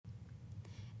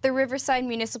The Riverside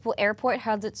Municipal Airport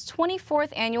held its 24th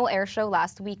annual air show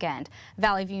last weekend.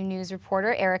 Valley View News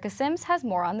reporter Ericka has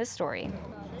more on this story.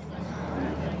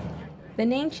 The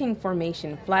name-change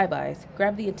formation flybys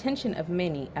grabbed the attention of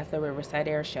many at the Riverside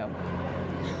Air Show.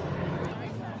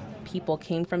 People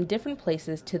came from different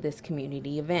places to this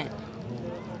community event.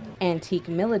 Antique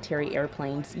military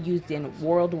airplanes used in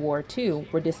World War II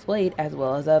were displayed as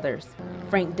well as others.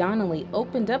 Frank Donnelly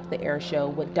opened up the air show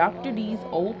with Dr. D's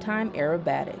old-time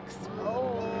aerobatics.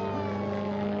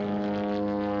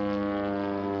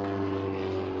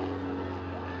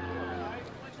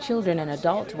 Children and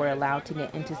adults were allowed to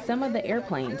get into some of the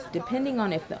airplanes depending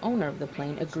on if the owner of the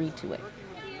plane agreed to it.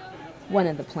 One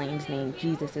of the planes, named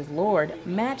Jesus is Lord,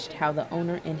 matched how the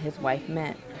owner and his wife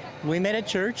met. We met at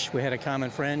church. We had a common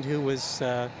friend who was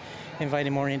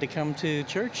inviting Maureen to come to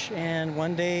church, and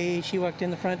one day she walked in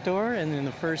the front door, and in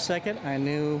the first second I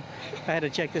knew I had to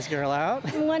check this girl out.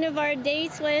 One of our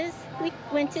dates was we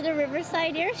went to the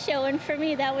Riverside Air Show, and for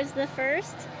me that was the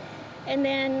first. And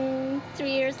then 3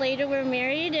 years later we're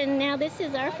married, and now this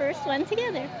is our first one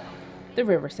together. The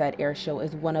Riverside Air Show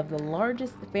is one of the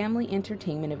largest family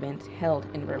entertainment events held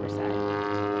in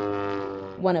Riverside.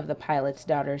 One of the pilot's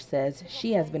daughters says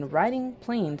she has been riding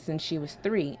planes since she was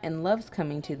 3 and loves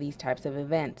coming to these types of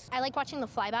events. I like watching the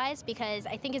flybys because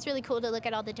I think it's really cool to look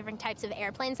at all the different types of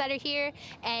airplanes that are here,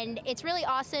 and it's really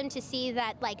awesome to see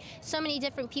that so many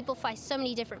different people fly so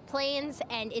many different planes,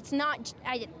 and it's not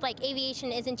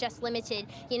aviation isn't just limited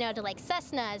to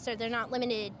Cessnas, or they're not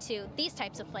limited to these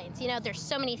types of planes. There's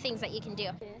so many things that you can do.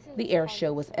 The air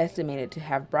show was estimated to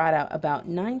have brought out about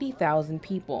 90,000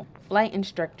 people. Flight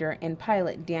instructor and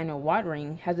pilot Daniel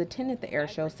Watering has attended the air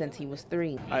show since he was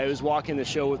 3. I was walking the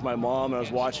show with my mom, and I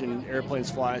was watching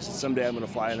airplanes fly. I said, someday I'm going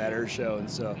to fly in that air show.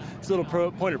 And so it's a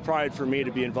little point of pride for me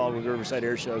to be involved with the Riverside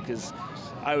Air Show, because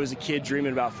I was a kid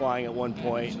dreaming about flying at one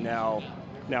point. And now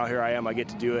here I am. I get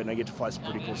to do it, and I get to fly some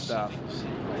pretty cool stuff.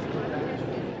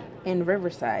 In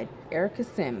Riverside,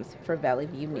 Ericka for Valley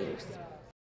View News.